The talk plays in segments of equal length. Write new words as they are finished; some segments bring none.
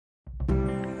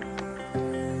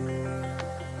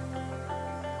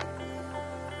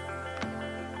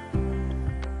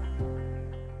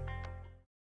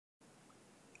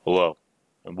Hello,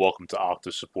 and welcome to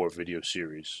Okta Support video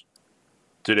series.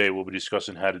 Today we'll be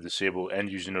discussing how to disable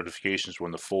end-user notifications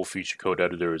when the full feature code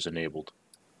editor is enabled.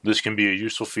 This can be a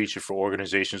useful feature for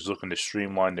organizations looking to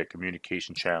streamline their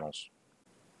communication channels.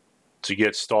 To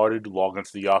get started, log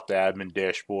into the Okta admin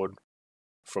dashboard.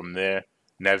 From there,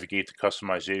 navigate to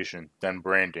Customization, then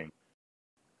Branding,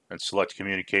 and select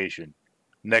Communication.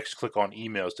 Next, click on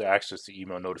Emails to access the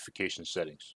email notification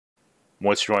settings.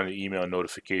 Once you're on the email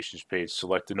notifications page,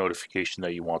 select the notification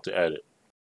that you want to edit.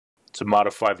 To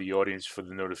modify the audience for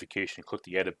the notification, click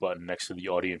the Edit button next to the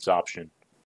Audience option.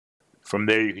 From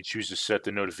there, you can choose to set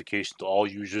the notification to all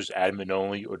users, admin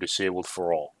only, or disabled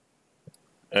for all.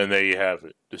 And there you have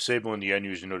it. Disabling the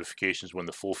end-user notifications when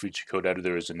the full feature code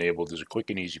editor is enabled is a quick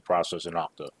and easy process in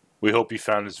Okta. We hope you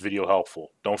found this video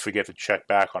helpful. Don't forget to check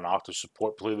back on Okta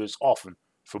support playlists often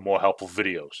for more helpful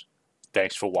videos.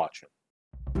 Thanks for watching.